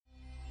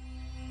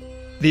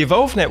The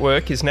Evolve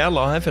Network is now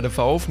live at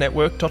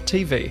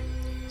evolvenetwork.tv.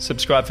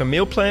 Subscribe for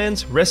meal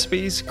plans,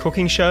 recipes,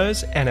 cooking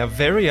shows, and our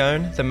very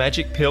own The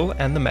Magic Pill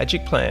and The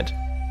Magic Plant,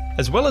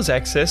 as well as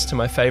access to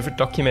my favourite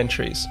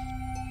documentaries.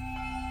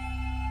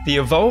 The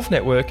Evolve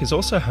Network is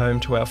also home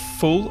to our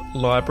full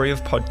library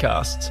of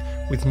podcasts,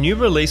 with new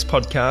release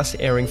podcasts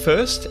airing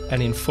first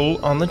and in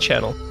full on the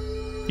channel.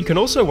 You can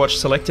also watch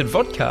selected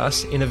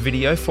vodcasts in a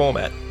video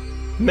format.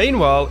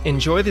 Meanwhile,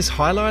 enjoy this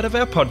highlight of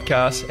our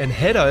podcast and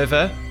head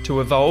over to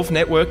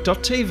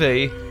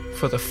evolvenetwork.tv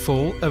for the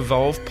full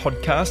Evolve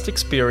podcast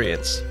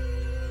experience.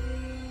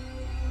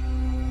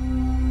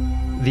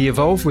 The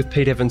Evolve with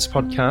Pete Evans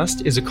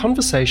podcast is a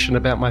conversation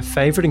about my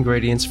favourite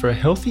ingredients for a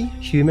healthy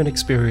human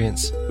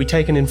experience. We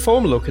take an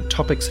informed look at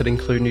topics that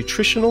include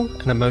nutritional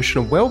and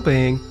emotional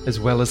well-being, as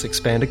well as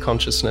expanded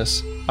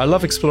consciousness. I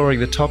love exploring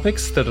the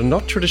topics that are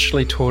not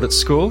traditionally taught at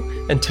school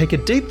and take a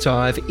deep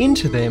dive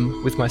into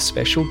them with my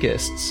special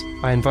guests.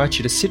 I invite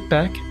you to sit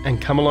back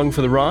and come along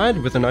for the ride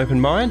with an open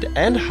mind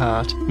and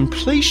heart, and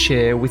please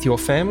share with your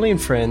family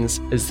and friends,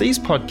 as these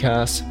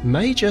podcasts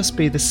may just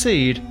be the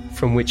seed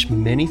from which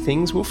many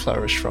things will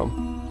flourish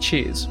from.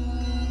 Cheers.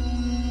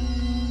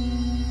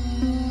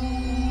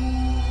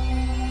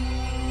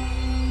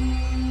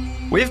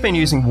 We've been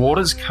using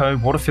Waters Co.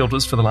 water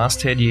filters for the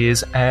last 10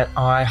 years, and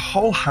I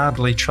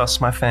wholeheartedly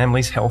trust my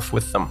family's health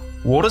with them.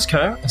 Waters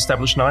Co.,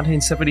 established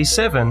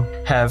 1977,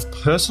 have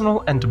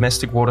personal and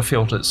domestic water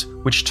filters,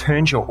 which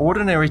turns your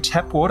ordinary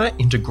tap water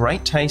into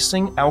great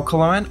tasting,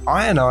 alkaline,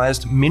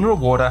 ionized mineral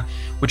water,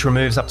 which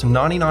removes up to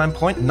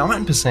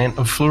 99.9%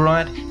 of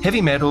fluoride,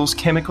 heavy metals,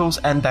 chemicals,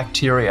 and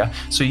bacteria,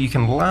 so you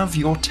can love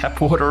your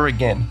tap water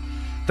again.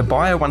 The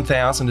Bio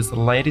 1000 is the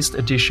latest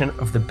edition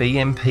of the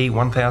BMP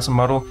 1000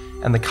 model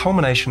and the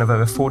culmination of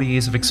over 40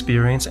 years of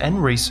experience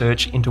and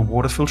research into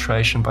water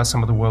filtration by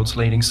some of the world's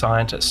leading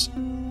scientists.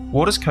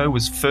 Waters Co.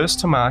 was first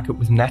to market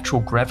with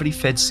natural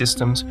gravity-fed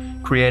systems,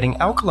 creating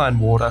alkaline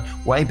water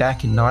way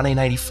back in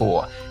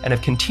 1984, and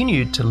have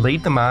continued to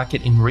lead the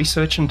market in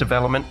research and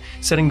development,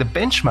 setting the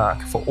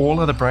benchmark for all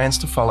other brands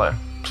to follow.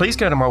 Please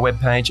go to my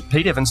webpage,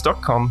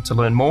 peteevans.com, to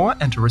learn more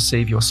and to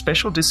receive your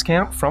special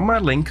discount from my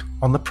link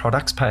on the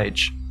products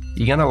page.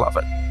 You're going to love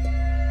it.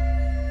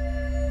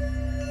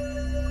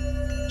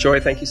 Joy,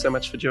 thank you so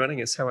much for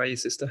joining us. How are you,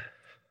 sister?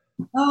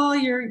 Oh,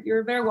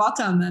 you're very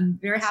welcome. I'm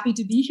very happy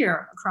to be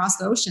here across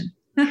the ocean.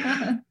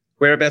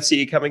 Whereabouts are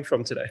you coming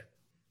from today?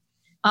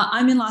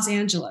 I'm in Los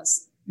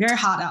Angeles. Very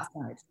hot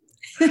outside.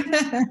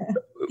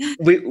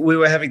 We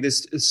were having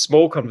this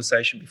small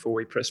conversation before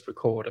we pressed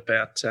record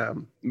about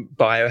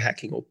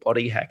biohacking or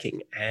body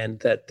hacking, and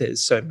that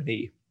there's so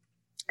many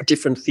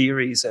different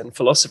theories and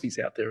philosophies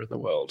out there in the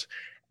world.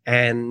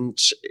 And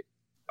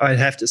I'd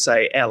have to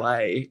say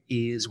LA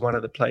is one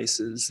of the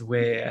places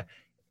where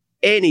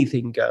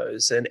anything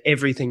goes and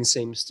everything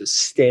seems to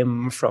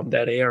stem from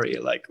that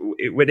area. Like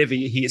whenever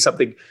you hear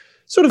something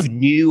sort of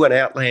new and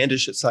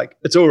outlandish, it's like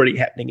it's already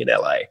happening in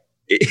LA.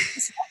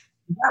 That's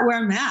where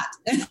I'm at.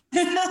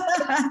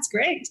 That's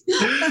great.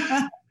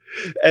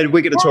 And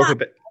we're going to talk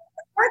about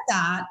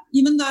that,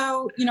 even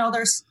though,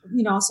 there's,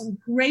 some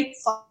great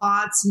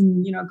thoughts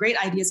and, great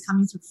ideas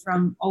coming through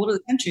from all over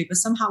the country, but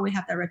somehow we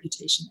have that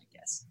reputation, I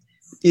guess.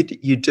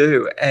 You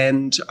do.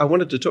 And I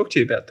wanted to talk to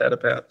you about that,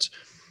 about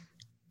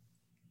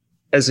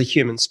as a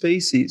human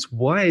species,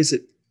 why is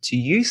it, do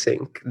you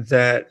think,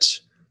 that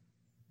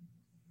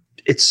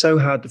it's so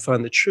hard to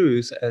find the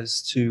truth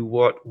as to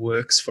what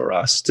works for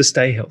us to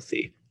stay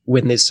healthy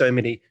when there's so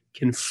many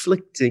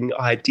conflicting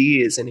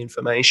ideas and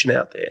information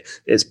out there?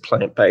 There's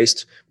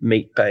plant-based,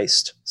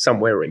 meat-based,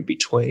 somewhere in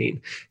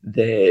between.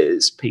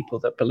 There's people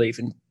that believe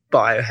in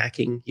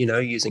biohacking,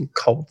 using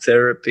cold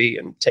therapy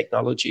and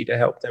technology to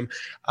help them.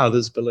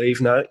 Others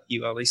believe, no,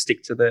 you only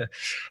stick to the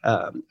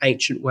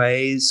ancient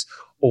ways,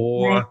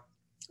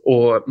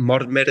 or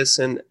modern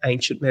medicine,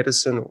 ancient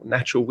medicine, or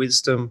natural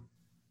wisdom.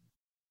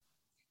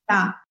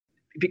 Yeah.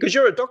 Because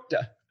you're a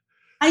doctor.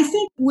 I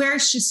think where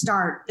it should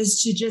start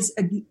is to just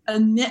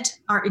admit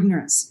our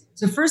ignorance.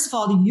 So first of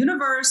all, the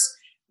universe,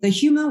 the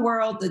human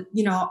world,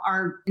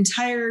 our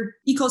entire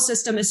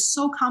ecosystem is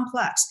so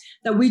complex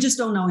that we just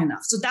don't know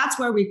enough. So that's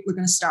where we're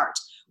going to start.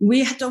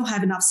 We don't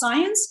have enough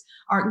science.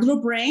 Our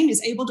little brain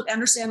is able to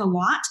understand a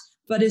lot,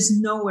 but is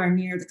nowhere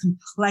near the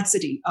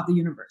complexity of the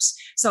universe.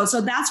 So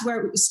that's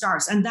where it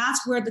starts. And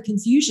that's where the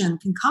confusion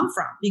can come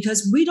from,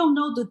 because we don't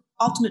know the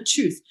ultimate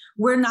truth.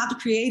 We're not the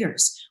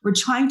creators. We're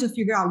trying to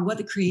figure out what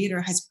the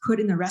creator has put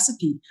in the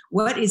recipe.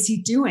 What is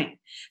he doing?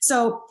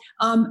 So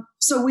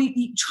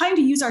we trying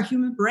to use our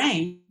human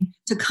brain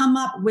to come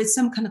up with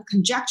some kind of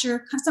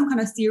conjecture, some kind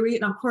of theory.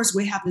 And of course,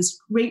 we have this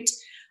great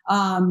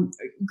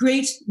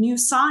new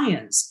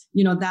science,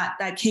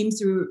 that came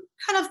through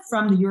kind of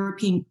from the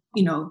European,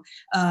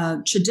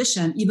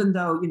 tradition, even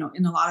though,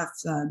 in a lot of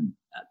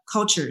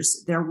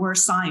cultures, there were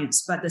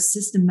science, but the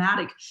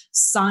systematic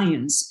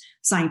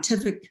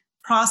scientific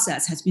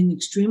process has been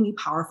extremely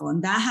powerful.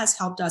 And that has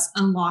helped us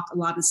unlock a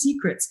lot of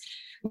secrets,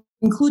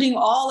 including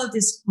all of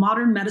this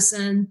modern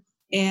medicine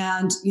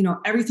and,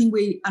 everything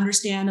we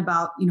understand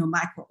about,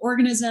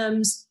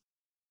 microorganisms,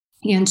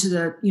 into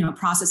the,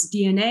 process of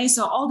DNA.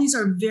 So all these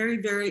are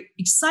very, very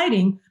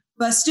exciting,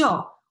 but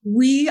still,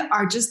 we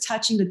are just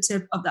touching the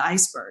tip of the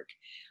iceberg.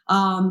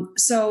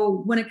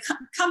 So when it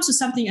comes to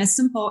something as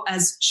simple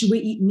as should we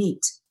eat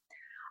meat?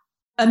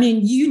 I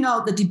mean,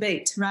 the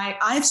debate, right?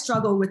 I've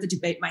struggled with the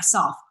debate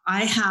myself.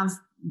 I have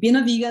been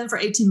a vegan for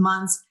 18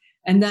 months.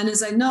 And then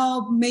it's like,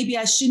 no, maybe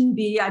I shouldn't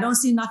be. I don't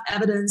see enough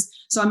evidence.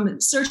 So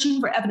I'm searching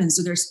for evidence.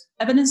 So there's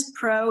evidence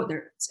pro,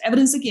 there's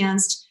evidence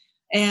against,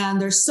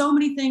 and there's so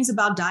many things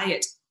about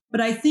diet. But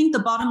I think the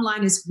bottom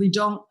line is we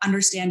don't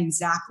understand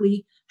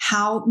exactly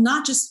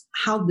not just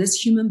how this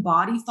human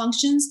body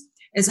functions,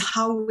 is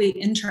how we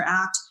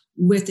interact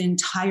with the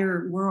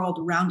entire world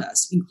around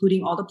us,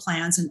 including all the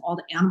plants and all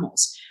the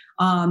animals.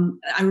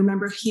 I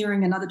remember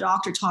hearing another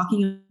doctor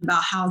talking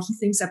about how he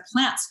thinks that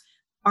plants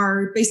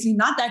are basically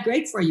not that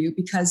great for you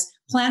because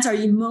plants are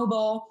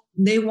immobile.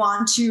 They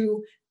want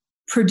to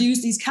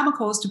produce these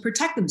chemicals to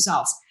protect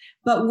themselves.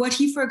 But what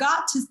he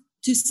forgot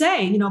to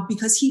say,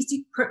 because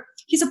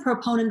he's a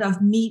proponent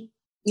of meat,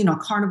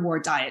 carnivore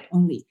diet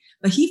only,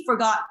 but he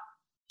forgot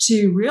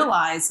to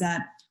realize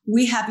that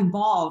we have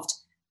evolved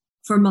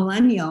for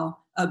millennia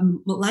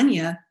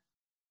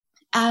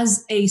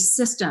as a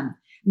system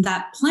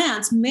that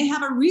plants may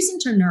have a reason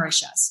to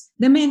nourish us.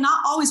 They may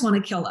not always want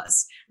to kill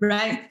us,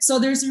 right? So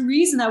there's a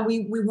reason that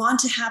we want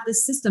to have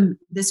this system,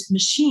 this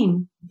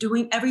machine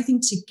doing everything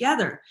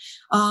together.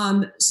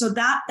 So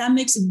that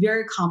makes it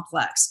very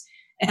complex.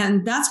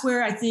 And that's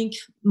where I think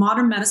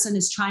modern medicine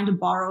is trying to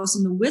borrow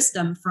some of the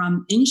wisdom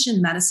from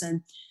ancient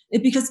medicine,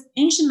 because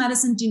ancient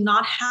medicine did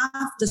not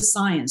have the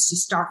science to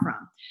start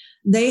from.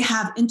 They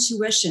have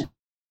intuition.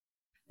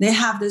 They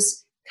have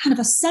this kind of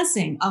a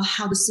sensing of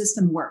how the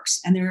system works,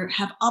 and they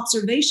have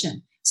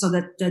observation, so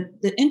that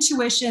the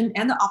intuition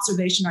and the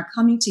observation are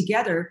coming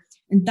together,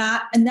 and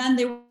then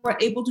they were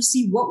able to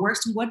see what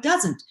works and what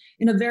doesn't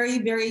in a very,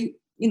 very,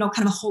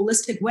 kind of a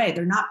holistic way.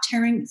 They're not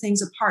tearing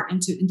things apart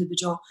into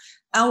individual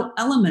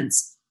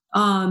elements.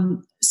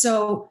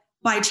 So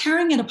by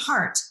tearing it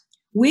apart,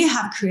 we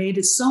have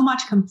created so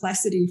much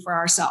complexity for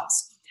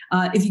ourselves.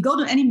 If you go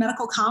to any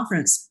medical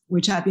conference,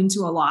 which I've been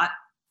to a lot,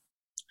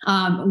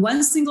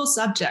 one single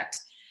subject,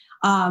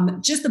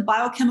 just the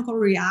biochemical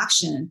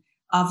reaction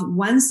of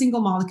one single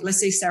molecule, let's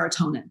say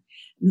serotonin.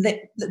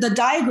 The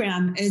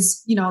diagram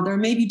is, there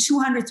may be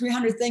 200,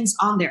 300 things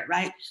on there,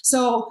 right?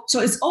 So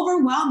it's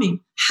overwhelming.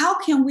 How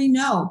can we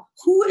know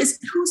who's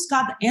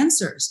got the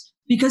answers?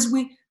 Because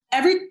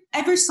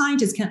every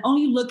scientist can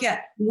only look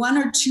at one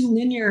or two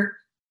linear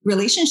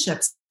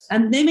relationships,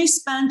 and they may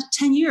spend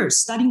 10 years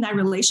studying that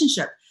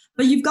relationship,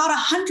 but you've got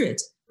 100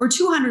 or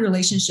 200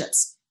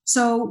 relationships.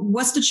 So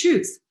what's the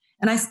truth?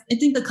 And I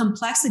think the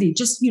complexity,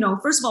 just,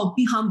 first of all,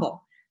 be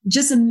humble,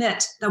 just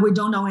admit that we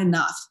don't know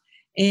enough.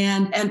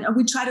 And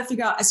we try to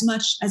figure out as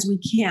much as we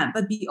can,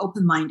 but be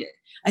open-minded.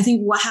 I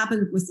think what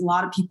happened with a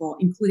lot of people,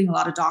 including a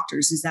lot of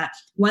doctors, is that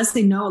once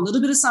they know a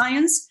little bit of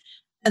science,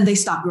 and they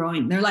stop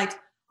growing, they're like,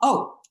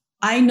 oh,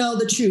 I know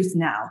the truth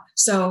now.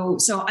 So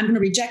I'm going to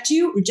reject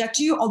you,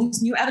 all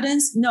these new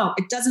evidence. No,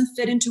 it doesn't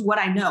fit into what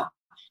I know.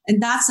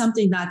 And that's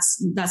something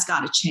that's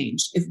got to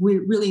change if we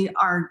really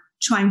are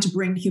trying to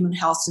bring human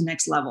health to the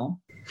next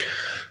level.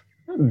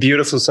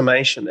 Beautiful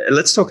summation.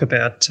 Let's talk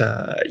about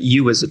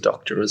you as a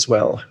doctor as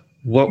well.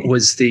 What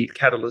was the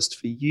catalyst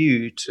for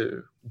you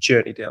to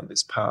journey down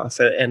this path?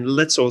 And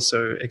let's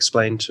also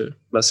explain to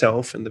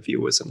myself and the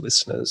viewers and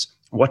listeners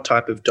what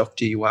type of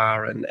doctor you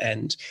are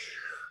and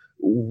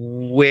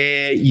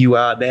where you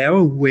are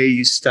now, where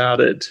you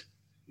started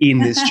in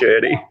this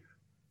journey.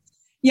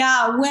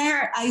 Yeah,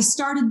 where I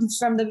started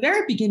from the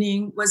very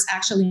beginning was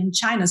actually in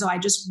China. So I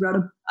just wrote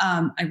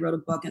a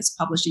book. It's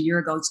published a year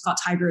ago. It's called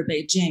Tiger of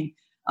Beijing.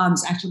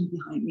 It's actually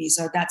behind me.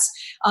 So that's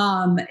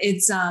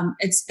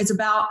it's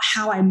about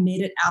how I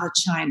made it out of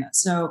China.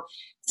 So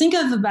think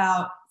of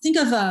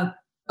a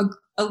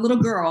little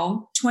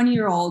girl,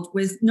 20-year-old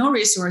with no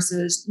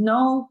resources,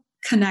 no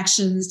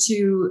connections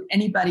to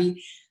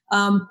anybody,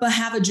 but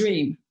have a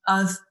dream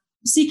of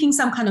seeking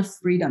some kind of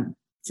freedom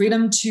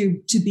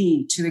to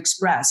be, to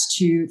express,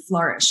 to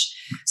flourish.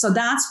 So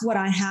that's what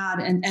I had.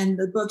 And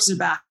the book is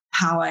about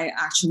how I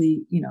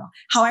actually,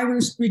 how I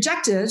was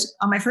rejected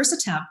on my first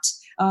attempt.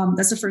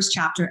 That's the first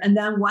chapter. And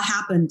then what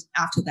happened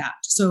after that?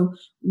 So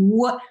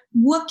what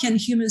can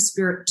human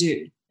spirit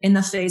do in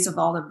the face of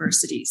all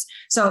adversities?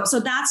 So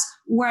that's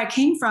where I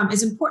came from.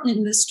 Is important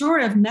in the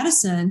story of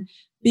medicine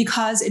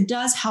because it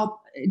does help,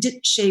 it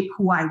did shape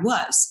who I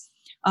was,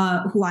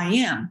 who I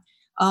am.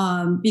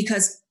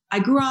 Because I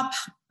grew up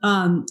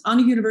on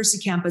a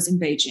university campus in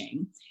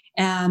Beijing.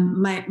 And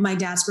my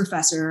dad's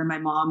professor, my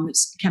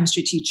mom's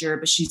chemistry teacher,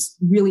 but she's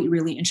really,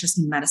 really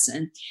interested in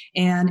medicine.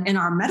 And in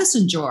our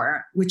medicine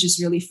drawer, which is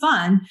really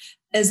fun,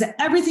 is that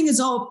everything is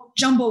all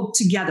jumbled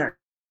together.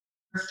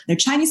 They're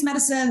Chinese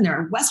medicine,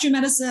 they're Western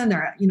medicine,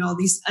 they're,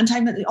 these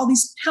all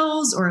these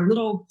pills or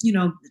little,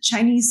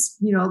 Chinese,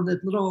 the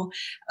little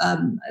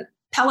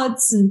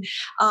pellets. And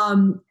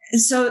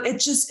so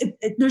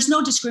there's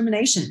no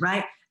discrimination,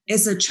 right?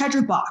 It's a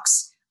treasure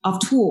box of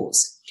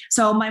tools.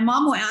 So my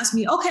mom will ask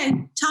me, okay,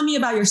 tell me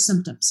about your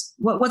symptoms.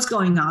 What's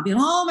going on? I'll be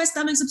like, oh, my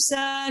stomach's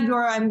upset,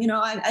 or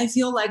I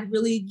feel like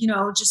really,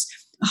 just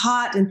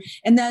hot.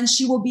 And then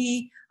she'll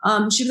be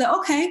like,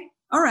 okay,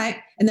 all right.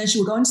 And then she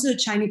will go into the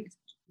Chinese,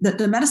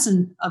 the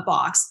medicine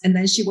box, and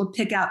then she will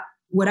pick out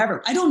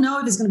whatever. I don't know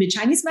if it's going to be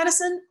Chinese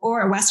medicine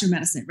or a Western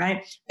medicine,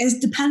 right?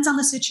 It depends on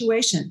the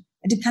situation.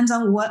 It depends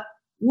on what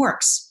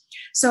works.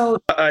 So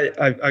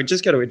I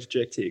just got to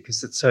interject here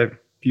because it's so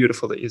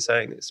beautiful that you're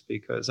saying this,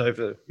 because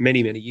over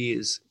many, many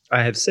years,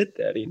 I have said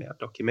that in our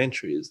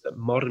documentaries that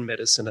modern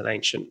medicine and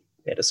ancient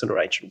medicine or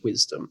ancient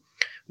wisdom,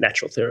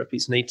 natural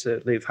therapies need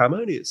to live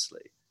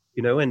harmoniously,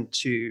 and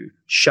to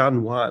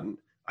shun one,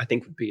 I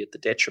think, would be at the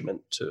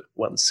detriment to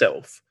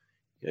oneself,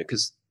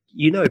 because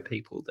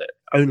people that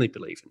only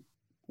believe in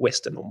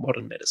Western or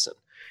modern medicine.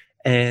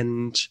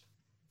 And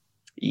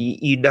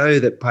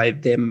that by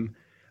them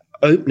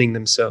opening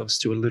themselves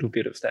to a little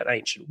bit of that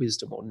ancient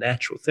wisdom or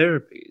natural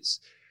therapies,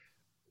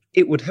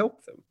 it would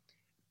help them.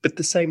 But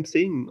the same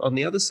thing on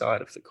the other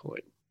side of the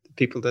coin, the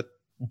people that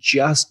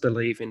just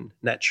believe in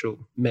natural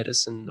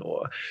medicine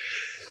or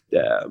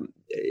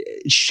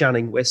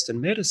shunning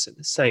Western medicine,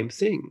 the same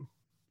thing.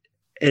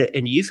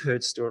 And you've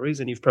heard stories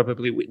and you've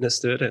probably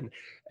witnessed it, and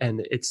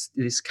it's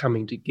this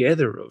coming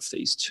together of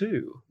these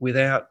two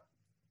without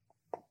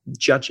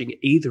judging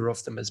either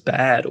of them as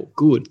bad or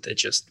good. They're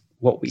just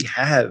what we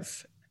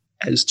have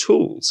as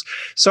tools.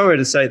 Sorry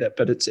to say that,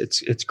 but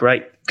it's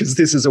great because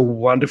this is a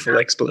wonderful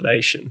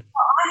explanation.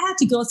 I had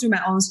to go through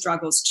my own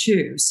struggles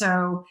too.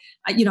 So,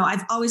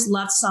 I've always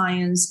loved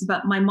science,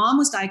 but my mom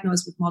was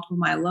diagnosed with multiple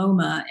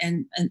myeloma,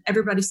 and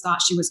everybody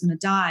thought she was going to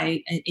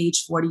die at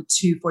age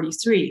 42,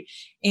 43.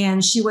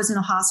 And she was in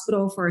a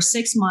hospital for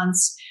 6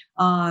 months,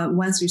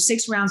 went through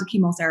 6 rounds of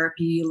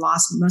chemotherapy,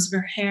 lost most of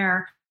her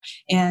hair,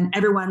 and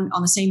everyone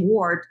on the same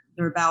ward,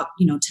 there were about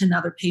 10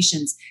 other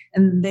patients,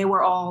 and they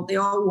all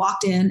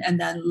walked in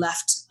and then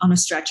left on a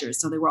stretcher.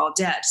 So they were all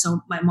dead.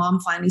 So my mom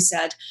finally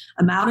said,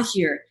 I'm out of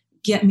here.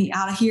 Get me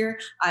out of here.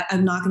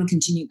 I'm not going to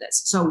continue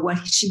this. So what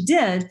she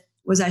did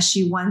was that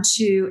she went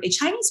to a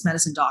Chinese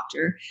medicine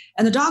doctor,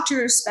 and the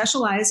doctor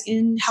specialized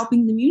in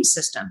helping the immune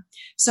system.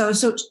 So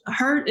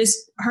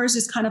hers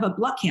is kind of a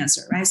blood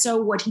cancer, right? So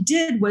what he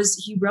did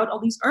was he wrote all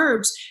these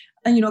herbs,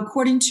 and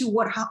according to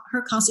what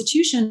her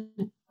constitution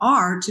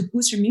are to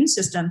boost her immune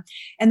system.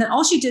 And then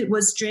all she did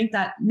was drink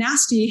that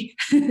nasty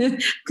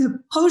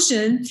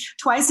potion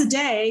twice a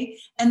day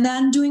and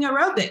then doing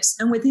aerobics.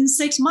 And within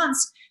 6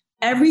 months,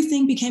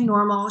 everything became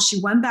normal. She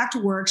went back to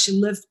work. She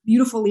lived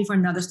beautifully for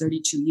another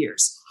 32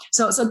 years.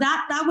 So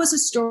that was a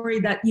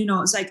story that,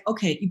 it's like,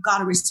 okay, you've got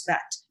to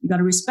respect. You got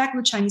to respect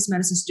what Chinese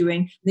medicine is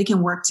doing. They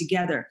can work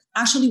together.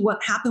 Actually,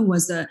 what happened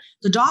was the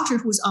doctor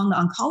who was on the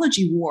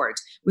oncology ward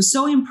was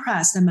so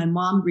impressed that my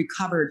mom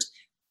recovered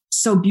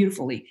so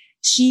beautifully.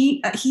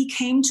 He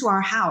came to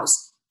our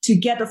house to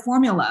get the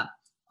formula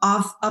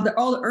of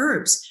all the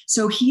herbs.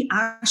 So he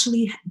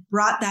actually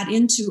brought that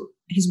into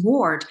his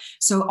ward,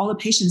 so all the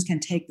patients can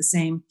take the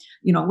same,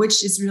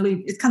 which is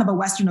really, it's kind of a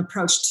Western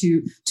approach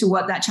to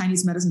what that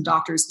Chinese medicine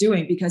doctor is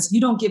doing, because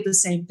you don't give the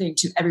same thing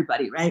to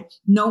everybody, right?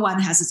 No one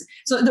has this.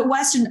 So the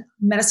Western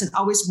medicine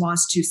always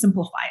wants to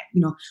simplify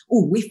it.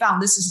 Oh, we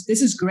found this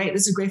is great.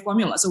 This is a great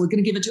formula, so we're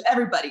going to give it to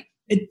everybody.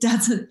 It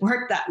doesn't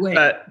work that way.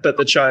 But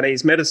the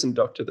Chinese medicine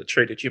doctor that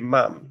treated your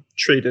mum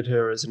treated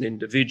her as an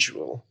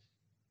individual,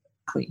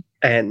 exactly,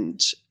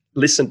 and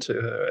listened to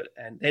her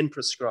and then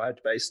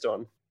prescribed based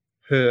on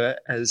her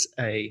as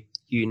a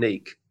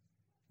unique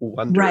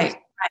wonder.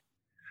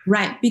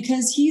 Right.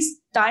 Because he's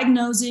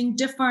diagnosing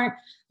different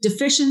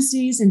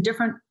deficiencies in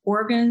different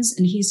organs,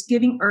 and he's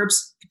giving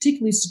herbs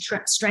particularly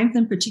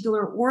strengthen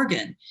particular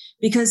organ.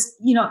 Because,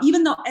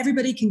 even though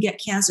everybody can get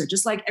cancer,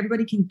 just like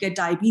everybody can get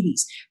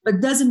diabetes,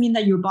 but doesn't mean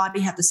that your body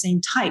have the same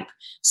type.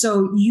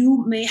 So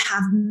you may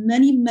have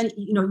many,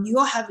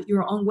 you'll have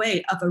your own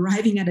way of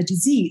arriving at a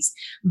disease,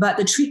 but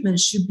the treatment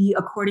should be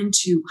according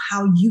to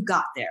how you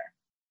got there.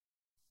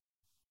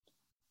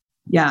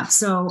 Yeah.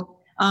 So,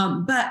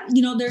 but,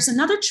 there's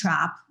another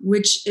trap,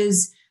 which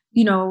is,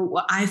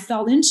 I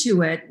fell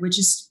into it, which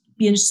is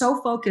being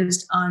so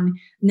focused on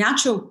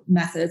natural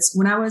methods.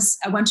 When I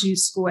went to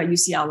school at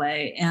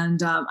UCLA,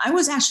 and I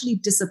was actually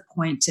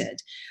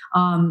disappointed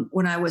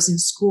when I was in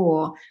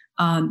school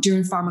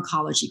during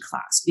pharmacology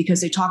class,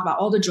 because they talk about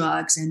all the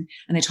drugs and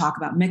they talk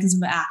about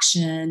mechanism of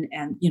action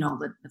and,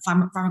 the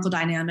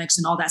pharmacodynamics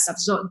and all that stuff.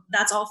 So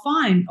that's all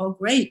fine. Oh,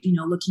 great.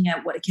 Looking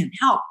at what it can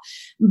help.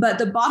 But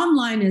the bottom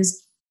line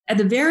is, at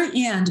the very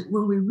end,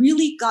 when we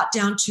really got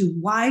down to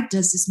why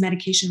does this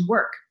medication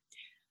work,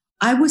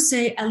 I would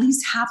say at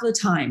least half of the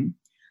time,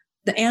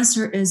 the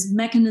answer is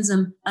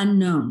mechanism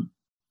unknown.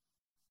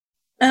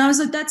 And I was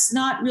like, that's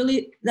not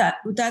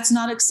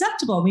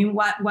acceptable. I mean,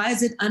 why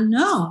is it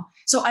unknown?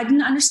 So I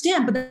didn't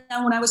understand. But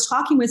then when I was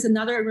talking with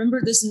another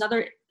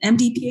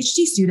MD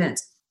PhD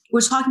student,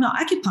 was talking about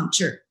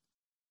acupuncture.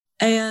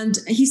 And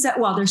he said,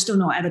 well, there's still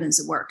no evidence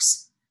it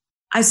works.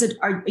 I said,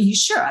 are you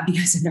sure?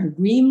 Because there are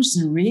reams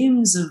and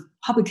reams of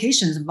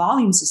publications,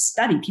 volumes of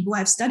study. People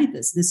have studied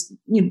this.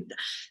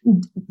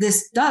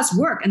 This does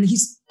work. And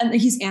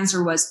his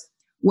answer was,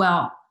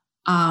 well,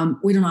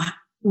 we don't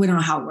know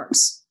how it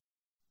works.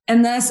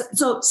 And that's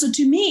so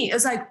to me,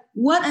 it's like,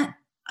 what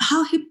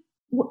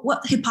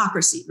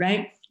hypocrisy,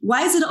 right?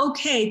 Why is it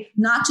okay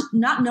not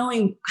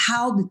knowing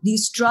how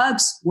these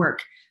drugs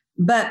work?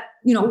 But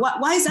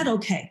why is that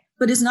okay?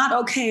 But it's not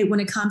okay when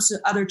it comes to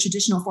other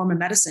traditional form of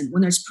medicine,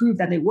 when there's proof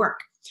that they work.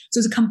 So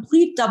it's a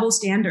complete double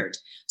standard.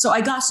 So I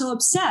got so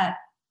upset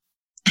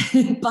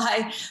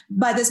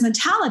by this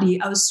mentality.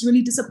 I was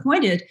really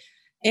disappointed.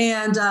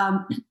 And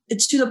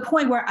it's to the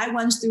point where I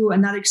went through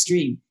another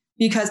extreme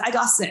because I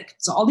got sick.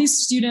 So all these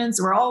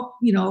students were all,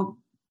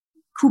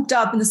 cooped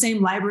up in the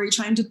same library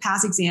trying to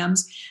pass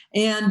exams.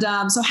 And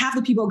so half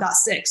the people got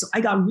sick. So I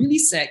got really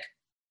sick.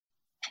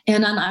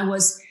 And then I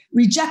was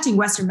rejecting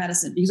Western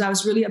medicine because I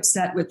was really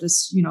upset with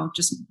this,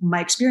 just my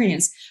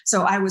experience.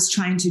 So I was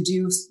trying to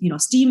do,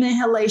 steam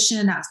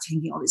inhalation. I was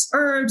taking all these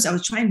herbs. I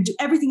was trying to do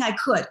everything I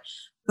could,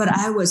 but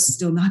I was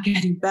still not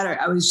getting better.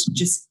 I was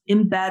just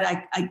in bed.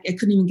 I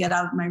couldn't even get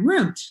out of my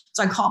room.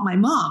 So I called my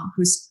mom,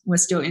 who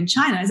was still in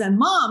China. I said,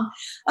 Mom,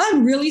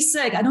 I'm really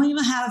sick. I don't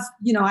even have,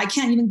 I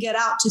can't even get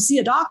out to see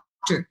a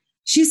doctor.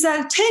 She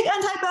said, take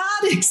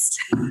antibiotics.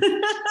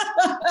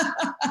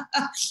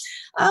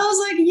 I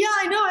was like, yeah,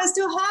 I know. I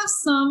still have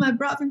some I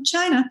brought from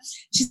China.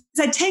 She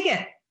said, take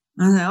it.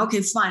 I was like,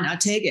 okay, fine. I'll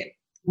take it.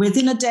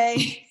 Within a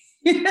day,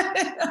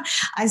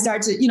 I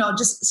started to,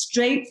 just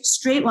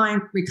straight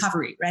line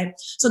recovery, right?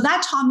 So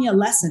that taught me a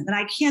lesson that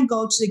I can't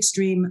go to the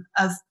extreme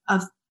of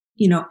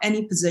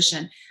any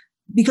position,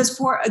 because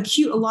for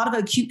a lot of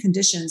acute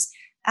conditions,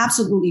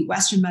 absolutely,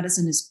 Western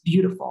medicine is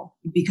beautiful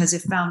because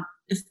it found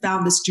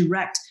this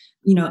direct,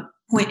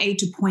 point A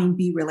to point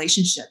B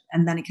relationship,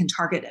 and then it can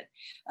target it.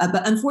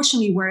 But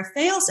unfortunately, where it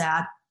fails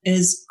at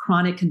is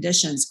chronic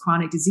conditions,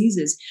 chronic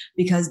diseases,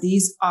 because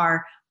these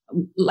are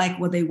like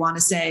what they want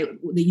to say.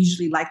 They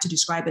usually like to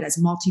describe it as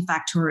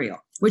multifactorial,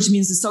 which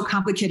means it's so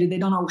complicated. They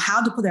don't know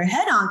how to put their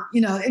head on,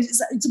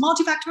 it's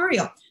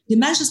multifactorial.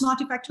 Dementia is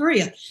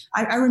multifactorial.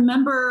 I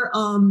remember,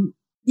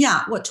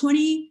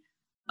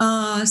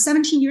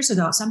 17 years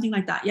ago, something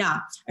like that.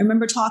 Yeah. I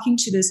remember talking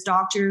to this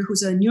doctor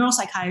who's a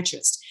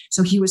neuropsychiatrist.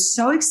 So he was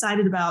so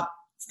excited about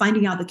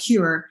finding the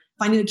cure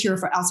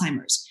for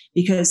Alzheimer's,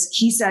 because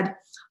he said,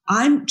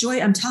 I'm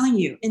telling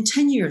you, in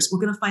 10 years, we're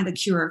going to find a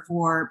cure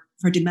for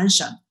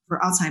dementia, for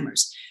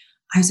Alzheimer's.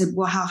 I said,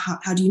 well,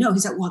 how do you know? He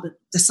said, well,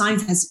 the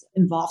science has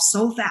evolved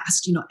so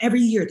fast. Every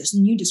year there's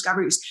new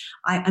discoveries.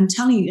 I'm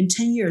telling you, in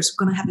 10 years,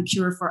 we're going to have a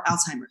cure for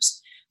Alzheimer's.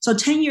 So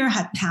 10 years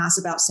had passed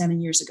about 7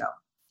 years ago.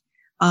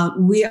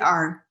 We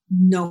are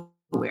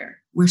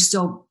nowhere. We're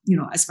still,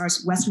 as far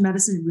as Western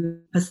medicine,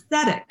 we're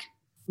pathetic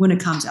when it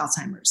comes to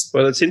Alzheimer's.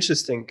 Well, it's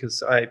interesting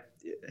because I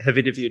have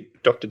interviewed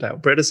Dr. Dale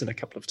Bredesen a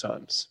couple of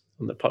times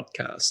on the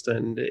podcast,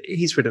 and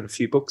he's written a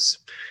few books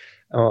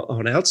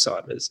on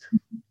Alzheimer's.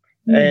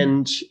 Mm-hmm.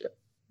 And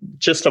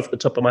just off the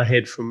top of my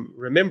head from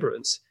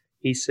remembrance,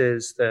 he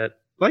says that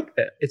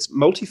it's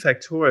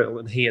multifactorial,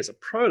 and he has a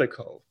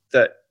protocol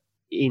that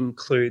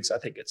includes, I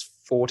think it's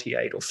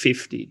 48 or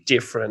 50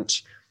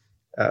 different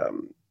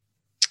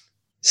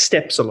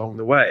steps along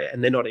the way.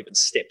 And they're not even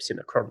steps in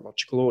a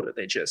chronological order.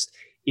 They're just,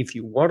 if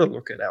you want to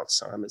look at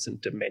Alzheimer's and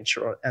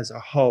dementia as a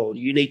whole,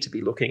 you need to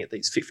be looking at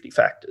these 50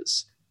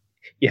 factors.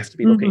 You have to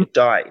be looking at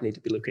diet. You need to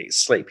be looking at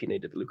sleep. You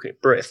need to be looking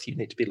at breath. You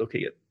need to be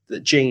looking at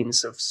the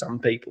genes of some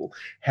people,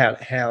 how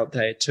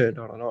they're turned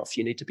on and off.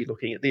 You need to be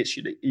looking at this,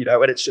 and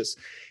it's just,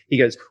 he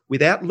goes,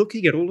 without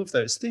looking at all of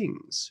those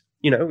things,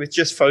 with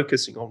just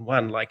focusing on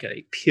one, like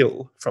a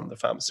pill from the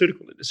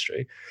pharmaceutical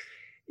industry,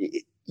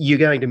 you're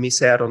going to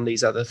miss out on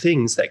these other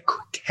things that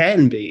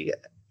can be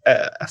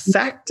a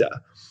factor,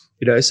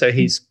 So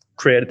he's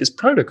created this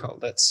protocol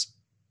that's,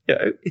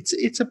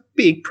 it's a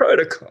big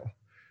protocol.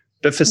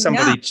 But for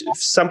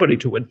somebody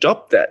to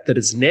adopt that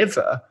has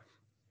never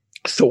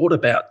thought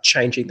about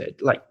changing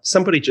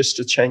somebody just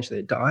to change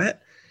their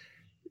diet,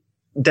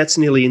 that's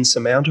nearly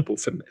insurmountable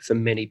for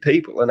many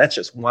people. And that's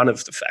just one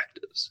of the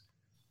factors.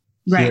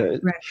 Right,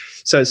 right.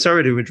 So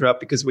sorry to interrupt,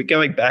 because we're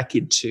going back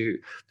into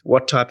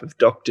what type of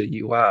doctor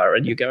you are,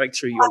 and you're going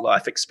through your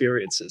life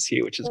experiences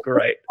here, which is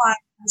great. I'm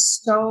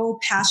so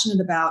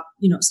passionate about,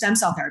 stem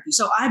cell therapy.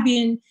 So I've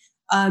been,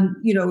 a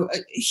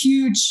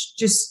huge,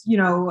 a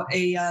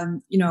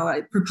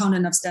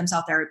proponent of stem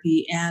cell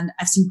therapy, and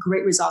I've seen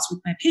great results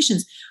with my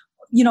patients,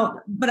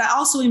 but I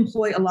also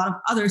employ a lot of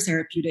other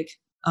therapeutic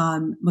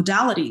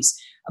modalities.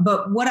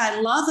 But what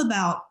I love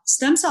about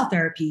stem cell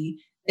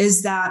therapy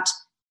is that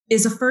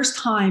is the first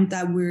time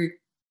that we're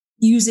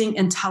using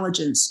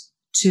intelligence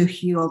to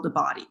heal the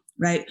body,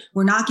 right?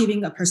 We're not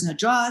giving a person a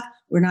drug.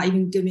 We're not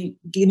even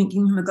giving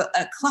him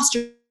a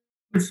cluster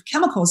of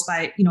chemicals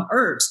by,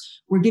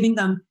 herbs. We're giving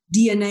them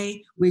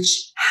DNA,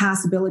 which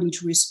has the ability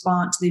to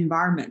respond to the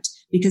environment,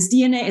 because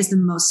DNA is the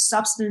most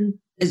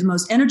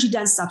energy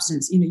dense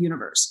substance in the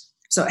universe.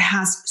 So it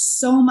has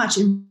so much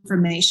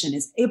information.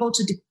 It's able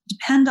to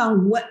depend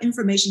on what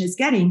information it's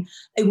getting,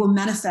 it will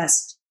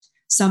manifest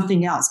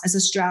something else as a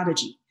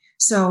strategy.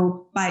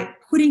 So by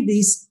putting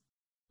these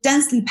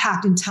densely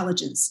packed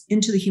intelligence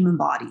into the human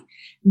body,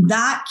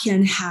 that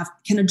can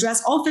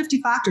address all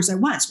 50 factors at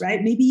once,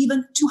 right? Maybe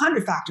even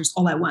 200 factors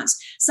all at once,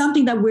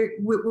 something that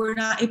we're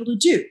not able to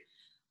do.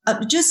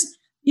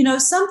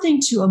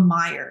 Something to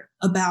admire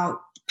about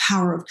the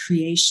power of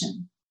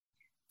creation.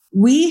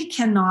 We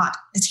cannot,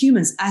 as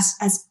humans,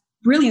 as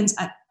brilliant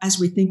as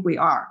we think we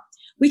are,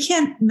 we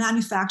can't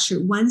manufacture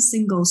one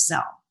single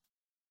cell.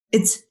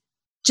 It's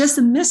just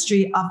a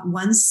mystery of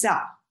one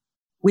cell.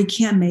 We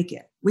can't make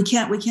it. We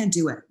can't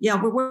do it.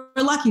 Yeah, we're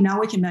lucky now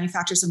we can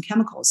manufacture some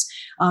chemicals.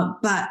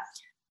 But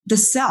the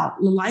cell,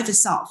 the life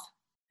itself,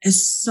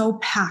 is so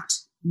packed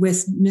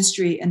with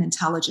mystery and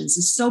intelligence.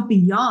 It's so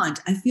beyond.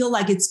 I feel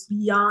like it's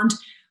beyond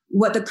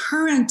what the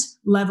current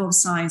level of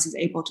science is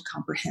able to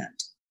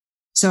comprehend.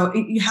 So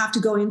you have to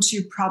go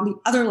into probably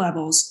other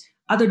levels,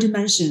 other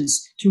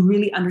dimensions to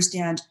really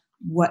understand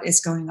what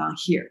is going on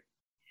here.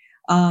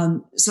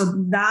 So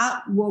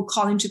that will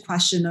call into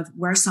question of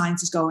where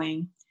science is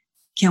going.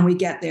 Can we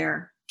get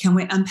there? Can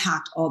we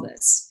unpack all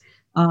this?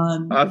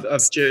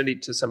 I've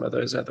journeyed to some of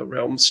those other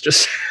realms,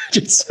 just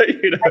so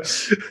you know.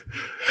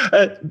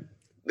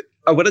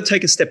 I want to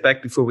take a step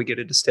back before we get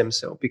into stem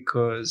cell,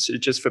 because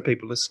just for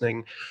people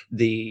listening,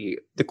 the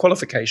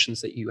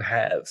qualifications that you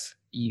have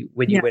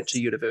when you went to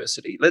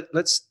university,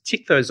 let's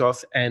tick those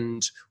off,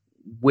 and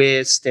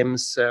where stem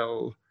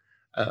cell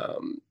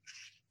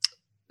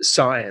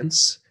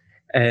science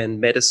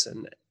and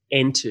medicine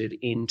entered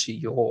into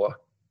your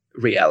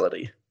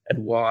reality,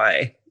 and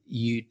why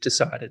you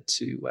decided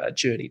to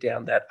journey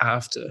down that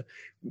after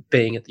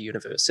being at the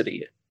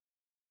university.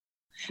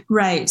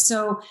 Right.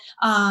 So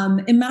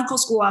in medical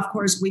school, of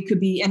course, we could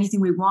be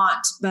anything we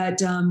want.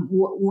 But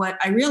what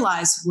I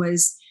realized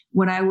was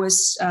when I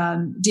was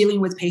dealing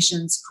with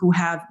patients who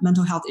have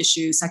mental health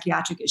issues,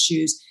 psychiatric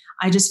issues,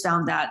 I just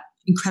found that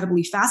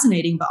incredibly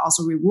fascinating, but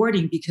also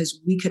rewarding, because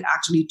we could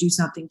actually do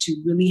something to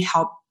really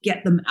help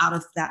get them out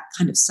of that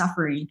kind of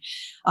suffering.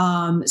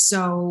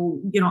 So,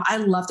 I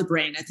love the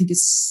brain. I think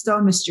it's so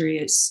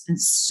mysterious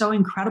and so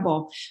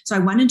incredible. So I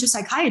went into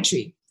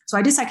psychiatry. So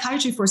I did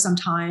psychiatry for some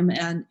time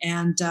and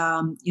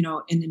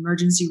in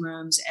emergency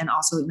rooms and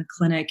also in the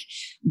clinic.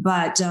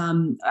 But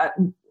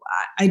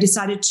I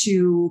decided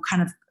to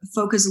kind of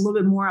focus a little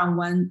bit more on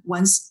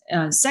one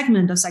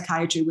segment of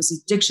psychiatry, was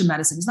addiction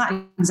medicine. It's not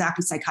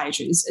exactly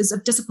psychiatry. It's a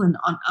discipline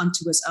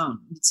unto its own.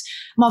 It's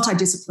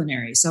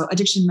multidisciplinary. So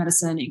addiction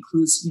medicine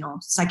includes,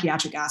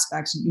 psychiatric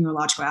aspects,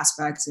 neurological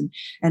aspects,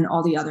 and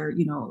all the other,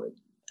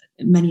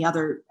 many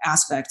other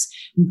aspects.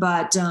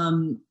 But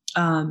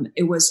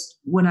it was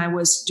when I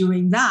was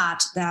doing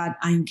that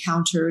I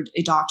encountered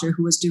a doctor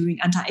who was doing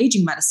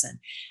anti-aging medicine.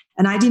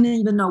 And I didn't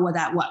even know what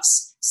that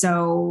was.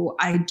 So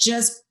I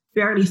just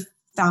barely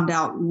found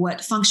out what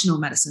functional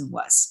medicine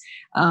was.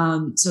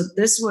 So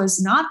this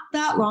was not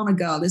that long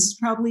ago. This is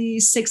probably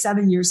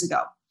 6-7 years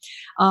ago.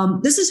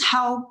 This is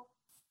how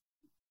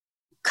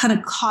kind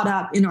of caught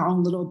up in our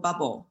own little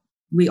bubble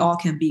we all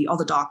can be, all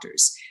the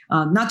doctors.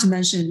 Not to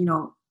mention,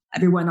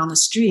 everyone on the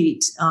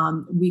street,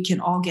 we can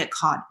all get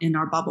caught in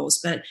our bubbles.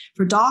 But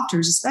for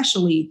doctors,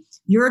 especially,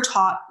 you're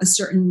taught a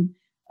certain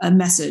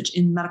message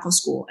in medical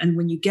school. And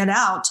when you get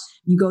out,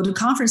 you go to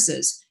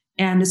conferences,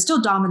 and it's still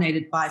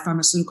dominated by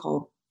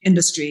pharmaceutical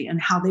industry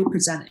and how they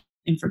present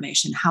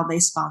information, how they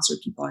sponsor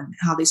people, and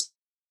how they sponsor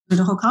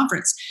the whole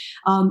conference.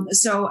 And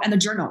the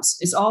journals,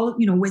 it's all,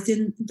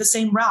 within the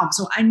same realm.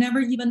 So I never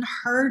even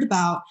heard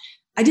about,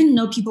 I didn't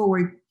know people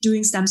were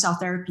doing stem cell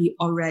therapy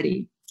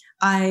already.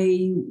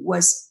 I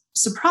was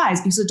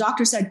surprised because the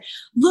doctor said,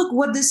 look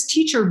what this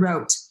teacher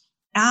wrote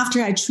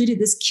after I treated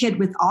this kid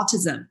with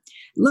autism.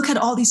 Look at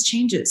all these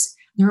changes.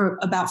 There are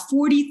about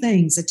 40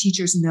 things that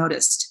teachers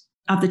noticed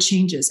of the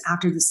changes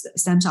after the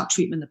stem cell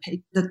treatment.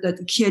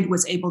 The kid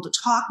was able to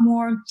talk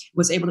more,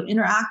 was able to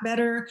interact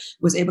better,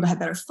 was able to have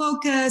better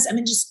focus. I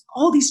mean, just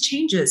all these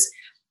changes.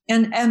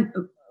 And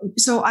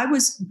so I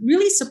was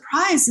really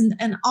surprised.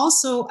 And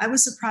also I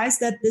was surprised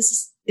that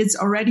it's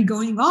already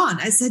going on.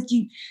 I said,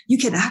 you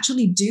can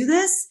actually do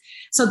this.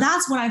 So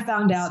that's when I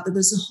found out that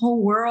there's a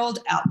whole world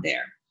out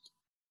there.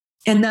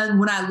 And then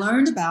when I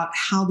learned about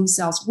how these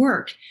cells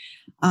work,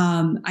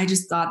 I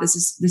just thought this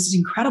is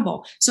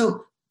incredible.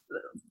 So,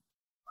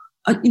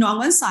 on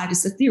one side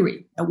is the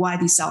theory of why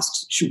these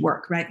cells should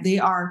work, right? They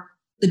are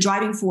the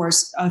driving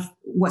force of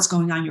what's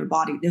going on in your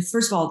body.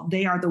 First of all,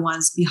 they are the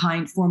ones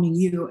behind forming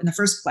you in the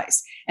first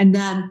place. And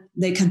then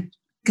they can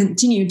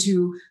continue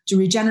to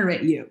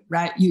regenerate you,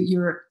 right?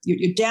 You're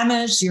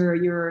damaged,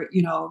 you're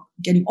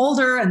getting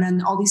older, and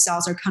then all these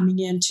cells are coming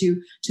in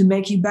to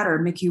make you better,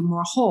 make you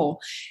more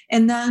whole.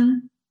 And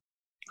then,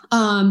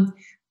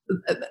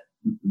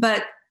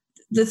 but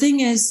the thing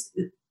is,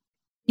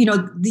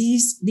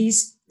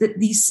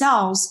 these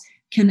cells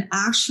can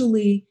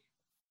actually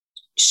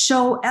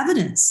show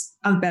evidence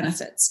of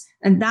benefits.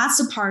 And that's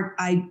the part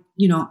I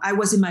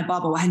was in my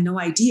bubble. I had no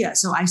idea.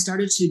 So I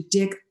started to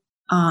dig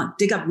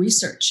dig up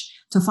research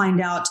to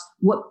find out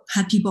what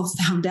have people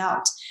found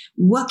out.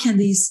 What can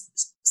these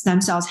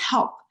stem cells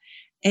help?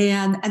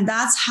 And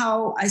that's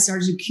how I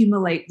started to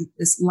accumulate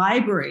this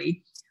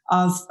library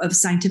of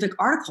scientific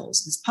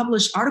articles, these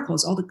published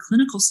articles, all the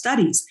clinical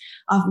studies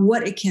of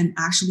what it can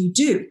actually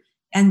do,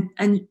 and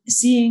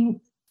seeing,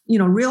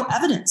 real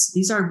evidence.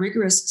 These are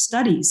rigorous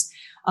studies.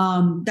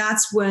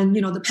 That's when,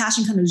 the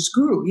passion kind of just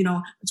grew.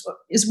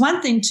 It's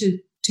one thing to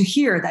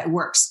hear that it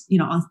works,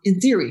 in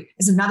theory.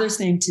 It's another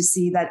thing to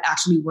see that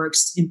actually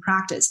works in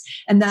practice.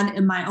 And then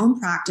in my own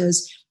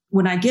practice,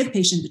 when I give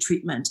patient the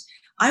treatment,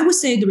 I would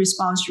say the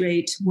response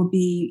rate will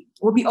be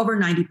over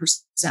 90%.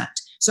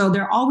 So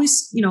there are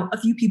always,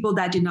 a few people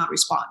that did not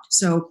respond.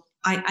 So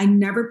I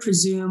never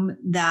presume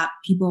that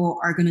people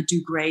are going to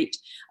do great.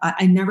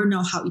 I never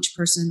know how each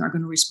person are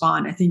going to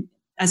respond. I think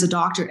as a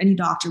doctor, any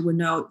doctor would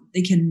know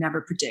they can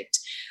never predict.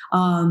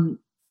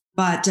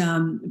 But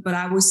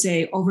I would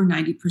say over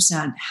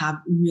 90% have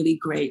really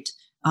great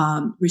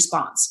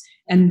response.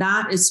 And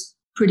that is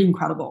pretty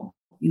incredible.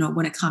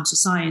 When it comes to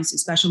science,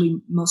 especially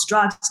most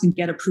drugs can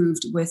get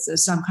approved with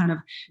some kind of,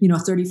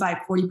 35,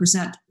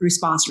 40%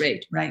 response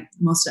rate, right?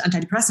 Most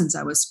antidepressants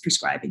I was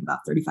prescribing about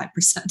 35%.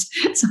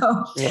 So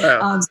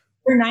wow.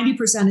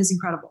 90% is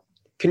incredible.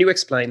 Can you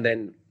explain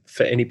then,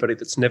 for anybody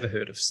that's never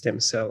heard of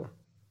stem cell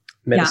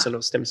medicine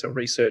or stem cell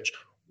research,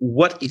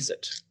 what is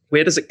it?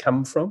 Where does it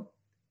come from?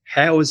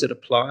 How is it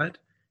applied?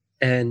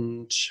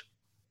 And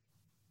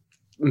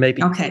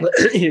maybe, okay.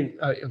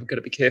 I've got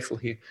to be careful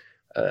here.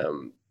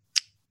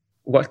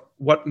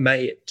 What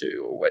may it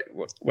do, or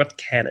what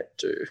can it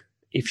do,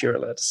 if you're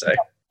allowed to say?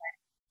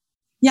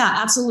 Yeah,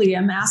 absolutely.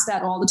 I'm asked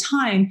that all the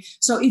time.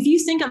 So if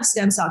you think of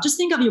stem cell, just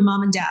think of your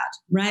mom and dad,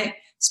 right?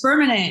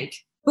 Sperm and egg,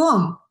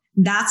 boom,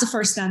 that's the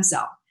first stem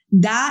cell.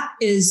 That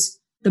is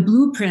the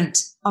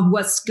blueprint of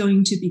what's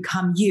going to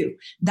become you.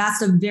 That's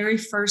the very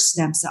first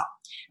stem cell.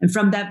 And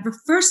from that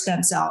first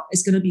stem cell,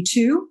 it's going to be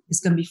 2,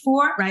 it's going to be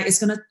 4, right? It's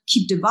going to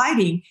keep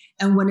dividing.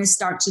 And when it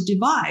starts to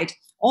divide,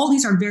 all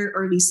these are very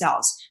early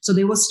cells. So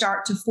they will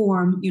start to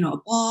form, a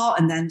ball,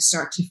 and then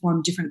start to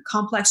form different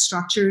complex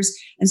structures.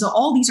 And so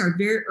all these are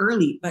very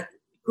early, but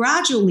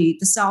gradually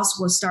the cells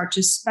will start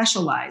to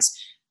specialize,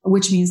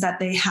 which means that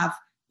they have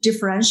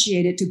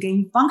differentiated to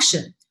gain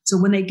function. So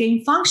when they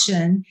gain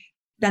function,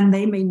 then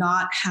they may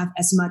not have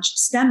as much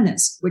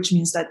stemness, which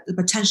means that the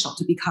potential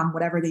to become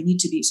whatever they need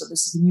to be. So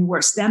this is the new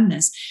word,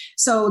 stemness.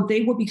 So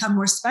they will become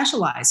more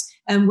specialized.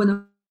 And when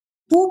a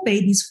full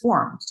baby's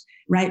formed,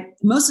 right,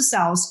 most of the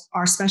cells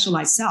are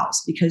specialized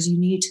cells because you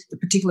need the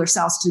particular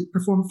cells to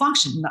perform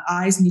function. The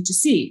eyes need to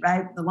see,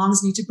 right? The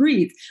lungs need to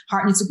breathe,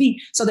 heart needs to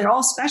beat. So they're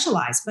all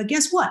specialized. But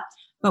guess what?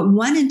 But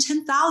 1 in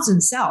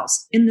 10,000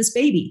 cells in this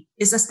baby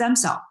is a stem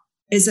cell.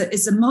 Is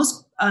the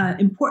most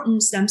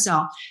important stem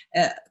cell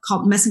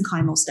called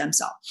mesenchymal stem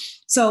cell.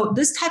 So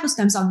this type of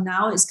stem cell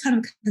now is kind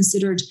of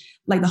considered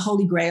like the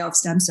holy grail of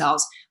stem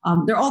cells.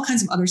 There are all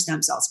kinds of other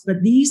stem cells,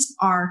 but these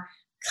are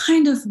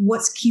kind of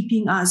what's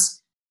keeping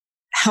us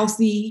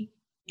healthy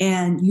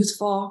and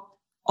youthful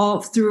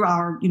all through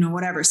our,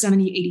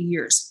 70, 80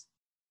 years.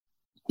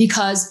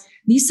 Because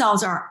these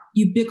cells are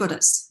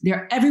ubiquitous.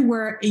 They're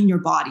everywhere in your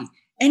body.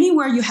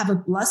 Anywhere you have a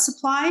blood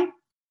supply,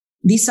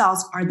 these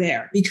cells are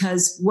there,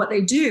 because what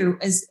they do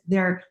is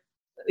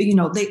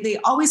they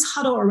always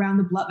huddle around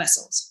the blood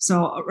vessels.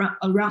 So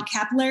around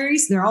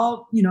capillaries, they're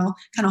all,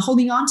 kind of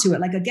holding on to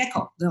it like a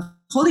gecko. They're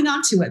holding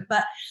on to it,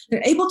 but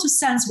they're able to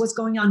sense what's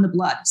going on in the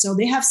blood. So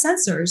they have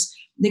sensors.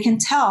 They can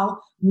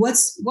tell what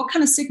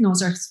kind of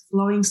signals are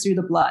flowing through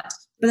the blood.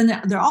 But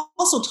then they're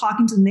also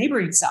talking to the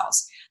neighboring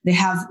cells. They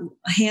have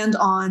a hand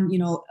on,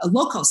 a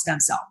local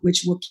stem cell,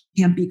 which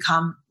can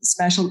become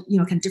special,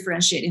 can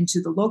differentiate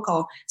into the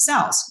local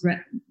cells, right?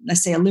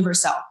 Let's say a liver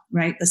cell,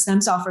 right? The stem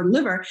cell for the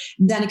liver,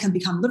 and then it can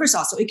become liver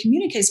cell. So it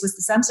communicates with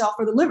the stem cell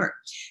for the liver.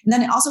 And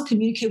then it also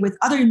communicates with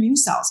other immune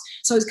cells.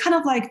 So it's kind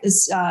of like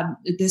this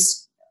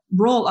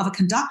role of a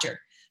conductor.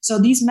 So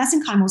these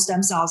mesenchymal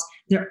stem cells,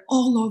 they're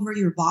all over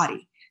your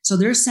body. So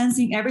they're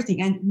sensing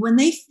everything. And when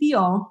they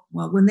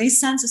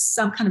sense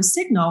some kind of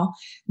signal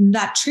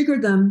that trigger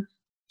them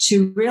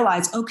to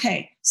realize,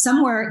 okay,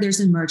 somewhere there's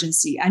an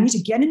emergency. I need to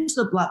get into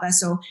the blood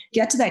vessel,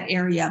 get to that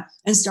area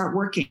and start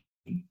working.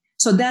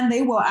 So then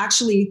they will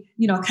actually,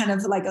 kind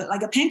of like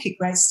a pancake,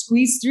 right?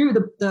 Squeeze through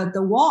the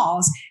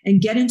walls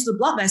and get into the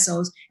blood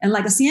vessels, and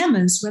like a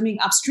salmon swimming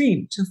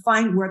upstream to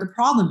find where the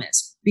problem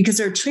is, because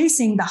they're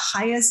tracing the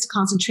highest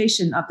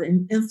concentration of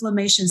the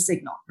inflammation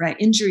signal, right?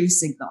 Injury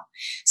signal.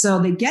 So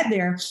they get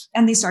there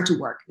and they start to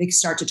work. They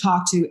start to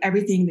talk to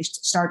everything. They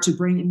start to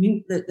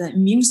bring the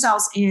immune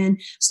cells in,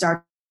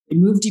 start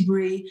remove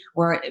debris,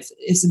 or if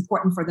it's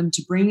important for them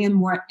to bring in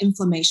more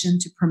inflammation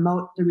to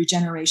promote the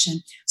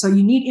regeneration. So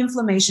you need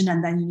inflammation,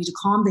 and then you need to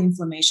calm the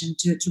inflammation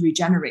to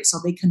regenerate. So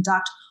they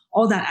conduct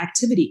all that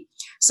activity.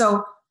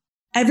 So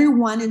every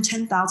 1 in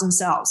 10,000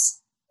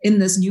 cells in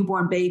this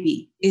newborn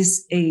baby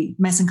is a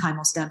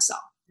mesenchymal stem cell,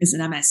 is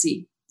an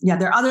MSC. Yeah,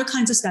 there are other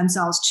kinds of stem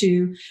cells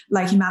too,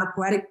 like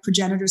hematopoietic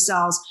progenitor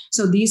cells.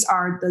 So these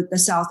are the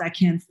cells that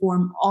can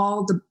form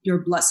all your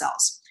blood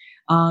cells.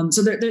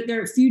 So there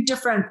are a few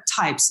different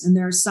types, and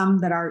there are some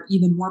that are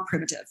even more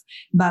primitive.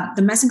 But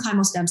the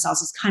mesenchymal stem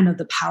cells is kind of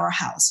the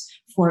powerhouse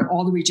for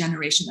all the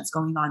regeneration that's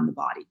going on in the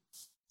body.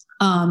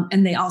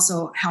 And they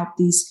also help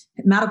these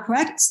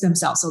hematopoietic stem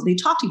cells. So they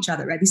talk to each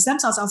other, right? These stem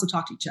cells also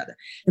talk to each other.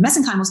 The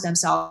mesenchymal stem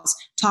cells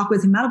talk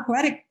with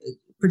hematopoietic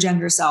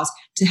progenitor cells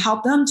to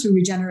help them to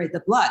regenerate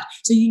the blood.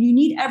 So you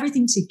need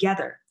everything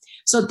together.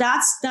 So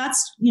that's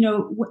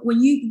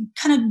when you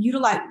kind of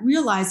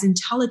realize the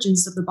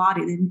intelligence of the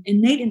body, the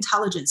innate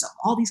intelligence of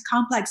all these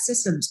complex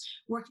systems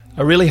working.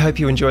 I really hope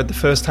you enjoyed the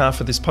first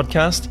half of this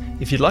podcast.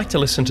 If you'd like to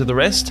listen to the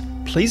rest,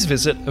 please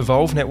visit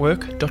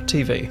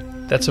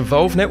evolvenetwork.tv. That's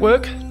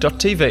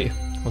evolvenetwork.tv.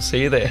 We'll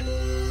see you there.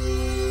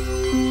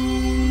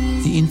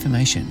 The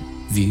information,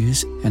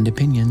 views, and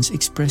opinions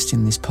expressed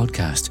in this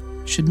podcast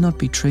should not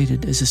be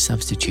treated as a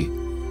substitute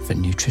for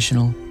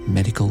nutritional,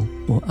 medical,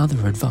 or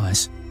other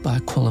advice by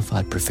a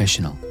qualified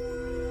professional.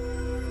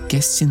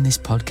 Guests in this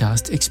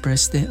podcast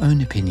express their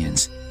own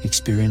opinions,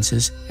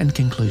 experiences, and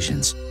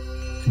conclusions.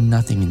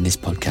 Nothing in this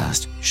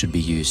podcast should be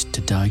used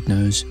to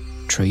diagnose,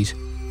 treat,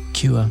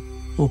 cure,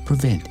 or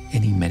prevent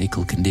any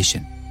medical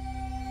condition.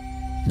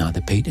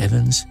 Neither Pete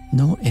Evans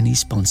nor any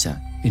sponsor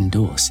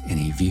endorse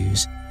any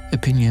views,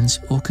 opinions,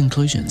 or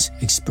conclusions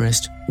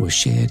expressed or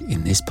shared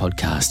in this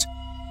podcast.